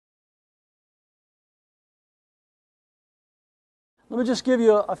Let me just give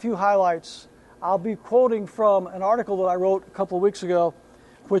you a few highlights. I'll be quoting from an article that I wrote a couple of weeks ago,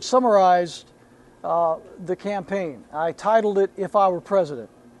 which summarized the campaign. I titled it, "If I Were President."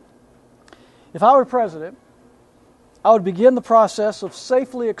 If I were president, I would begin the process of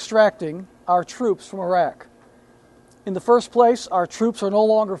safely extracting our troops from Iraq. In the first place, our troops are no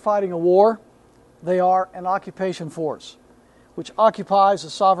longer fighting a war. They are an occupation force, which occupies a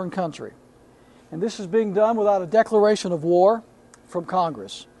sovereign country. And this is being done without a declaration of war from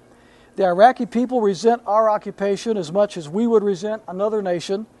Congress. The Iraqi people resent our occupation as much as we would resent another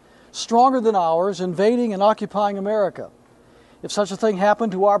nation, stronger than ours, invading and occupying America. If such a thing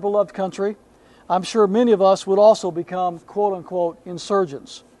happened to our beloved country, I'm sure many of us would also become quote-unquote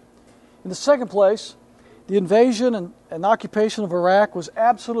insurgents. In the second place, the invasion and occupation of Iraq was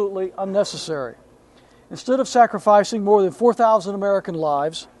absolutely unnecessary. Instead of sacrificing more than 4,000 American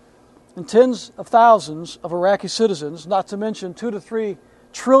lives and tens of thousands of Iraqi citizens, not to mention $2 to $3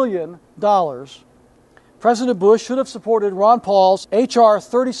 trillion, President Bush should have supported Ron Paul's H.R.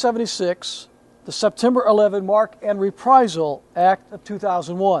 3076, the September 11 Mark and Reprisal Act of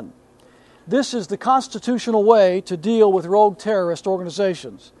 2001. This is the constitutional way to deal with rogue terrorist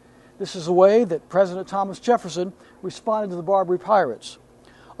organizations. This is the way that President Thomas Jefferson responded to the Barbary Pirates.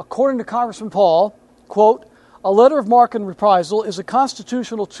 According to Congressman Paul, quote, "A letter of marque and reprisal is a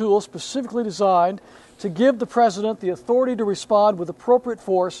constitutional tool specifically designed to give the President the authority to respond with appropriate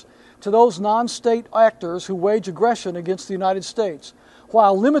force to those non-state actors who wage aggression against the United States,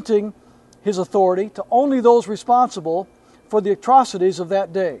 while limiting his authority to only those responsible for the atrocities of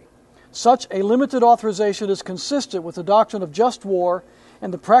that day. Such a limited authorization is consistent with the doctrine of just war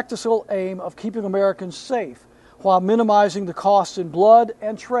and the practical aim of keeping Americans safe while minimizing the costs in blood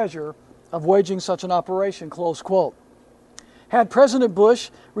and treasure of waging such an operation," close quote. Had President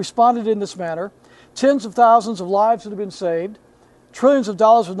Bush responded in this manner, tens of thousands of lives would have been saved, trillions of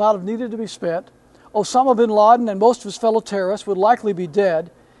dollars would not have needed to be spent, Osama bin Laden and most of his fellow terrorists would likely be dead,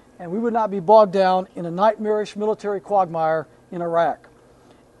 and we would not be bogged down in a nightmarish military quagmire in Iraq.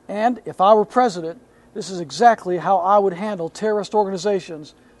 And if I were president, this is exactly how I would handle terrorist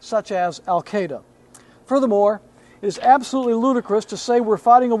organizations such as Al-Qaeda. Furthermore, it is absolutely ludicrous to say we're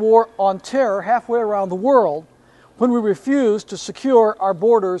fighting a war on terror halfway around the world when we refuse to secure our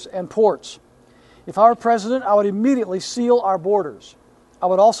borders and ports. If I were president, I would immediately seal our borders. I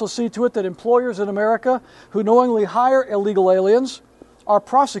would also see to it that employers in America who knowingly hire illegal aliens are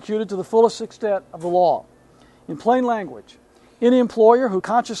prosecuted to the fullest extent of the law. In plain language, any employer who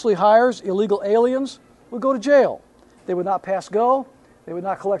consciously hires illegal aliens would go to jail. They would not pass go. They would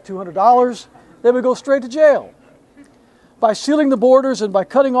not collect $200. They would go straight to jail. By sealing the borders and by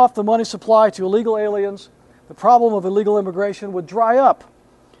cutting off the money supply to illegal aliens, the problem of illegal immigration would dry up.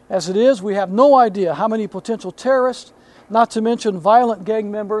 As it is, we have no idea how many potential terrorists, not to mention violent gang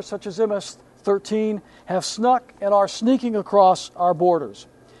members such as MS-13, have snuck and are sneaking across our borders.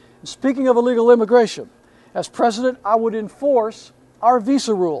 And speaking of illegal immigration, as president, I would enforce our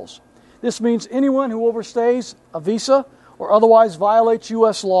visa rules. This means anyone who overstays a visa or otherwise violates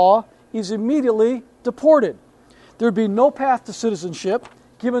U.S. law is immediately deported. There would be no path to citizenship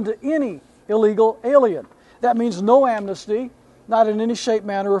given to any illegal alien. That means no amnesty, not in any shape,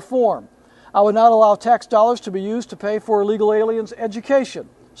 manner, or form. I would not allow tax dollars to be used to pay for illegal aliens' education,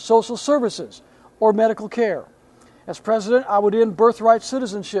 social services, or medical care. As president, I would end birthright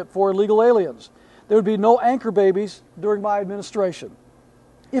citizenship for illegal aliens. There would be no anchor babies during my administration.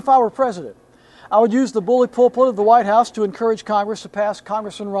 If I were president, I would use the bully pulpit of the White House to encourage Congress to pass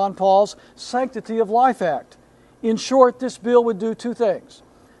Congressman Ron Paul's Sanctity of Life Act. In short, this bill would do two things.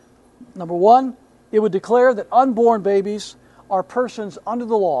 Number one, it would declare that unborn babies are persons under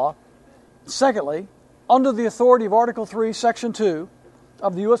the law. Secondly, under the authority of Article 3, Section 2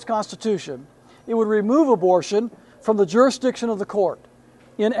 of the U.S. Constitution, it would remove abortion from the jurisdiction of the court.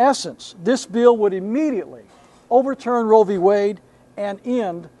 In essence, this bill would immediately overturn Roe v. Wade and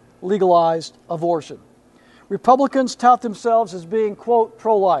end legalized abortion. Republicans tout themselves as being, quote,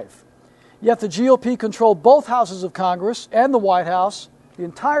 pro-life. Yet the GOP controlled both houses of Congress and the White House, the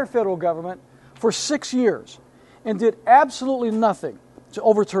entire federal government, for 6 years and did absolutely nothing to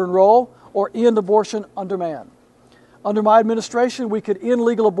overturn Roe or end abortion on demand. Under my administration, we could end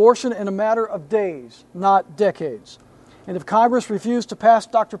legal abortion in a matter of days, not decades. And if Congress refused to pass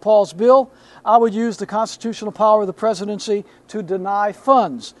Dr. Paul's bill, I would use the constitutional power of the presidency to deny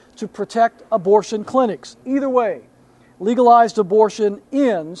funds to protect abortion clinics. Either way, legalized abortion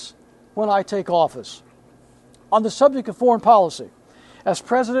ends when I take office. On the subject of foreign policy, as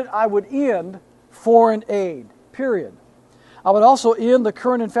president, I would end foreign aid, period. I would also end the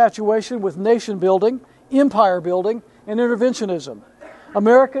current infatuation with nation building, empire building, and interventionism.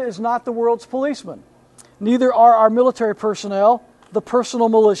 America is not the world's policeman. Neither are our military personnel the personal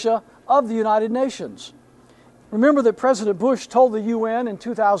militia of the United Nations. Remember that President Bush told the UN in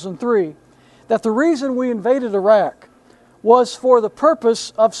 2003 that the reason we invaded Iraq was for the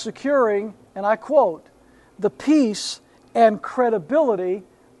purpose of securing, and I quote, the peace and credibility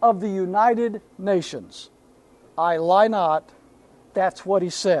of the United Nations. I lie not. That's what he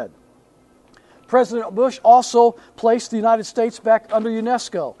said. President Bush also placed the United States back under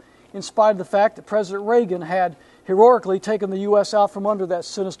UNESCO, in spite of the fact that President Reagan had heroically taken the U.S. out from under that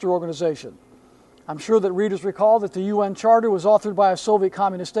sinister organization. I'm sure that readers recall that the UN Charter was authored by a Soviet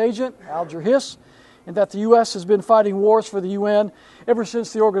communist agent, Alger Hiss, and that the U.S. has been fighting wars for the UN ever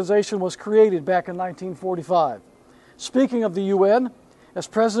since the organization was created back in 1945. Speaking of the UN, as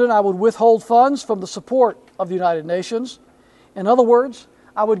president, I would withhold funds from the support of the United Nations. In other words,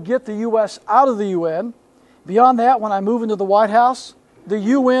 I would get the U.S. out of the UN. Beyond that, when I move into the White House, the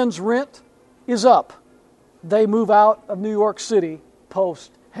UN's rent is up. They move out of New York City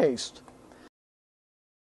post haste.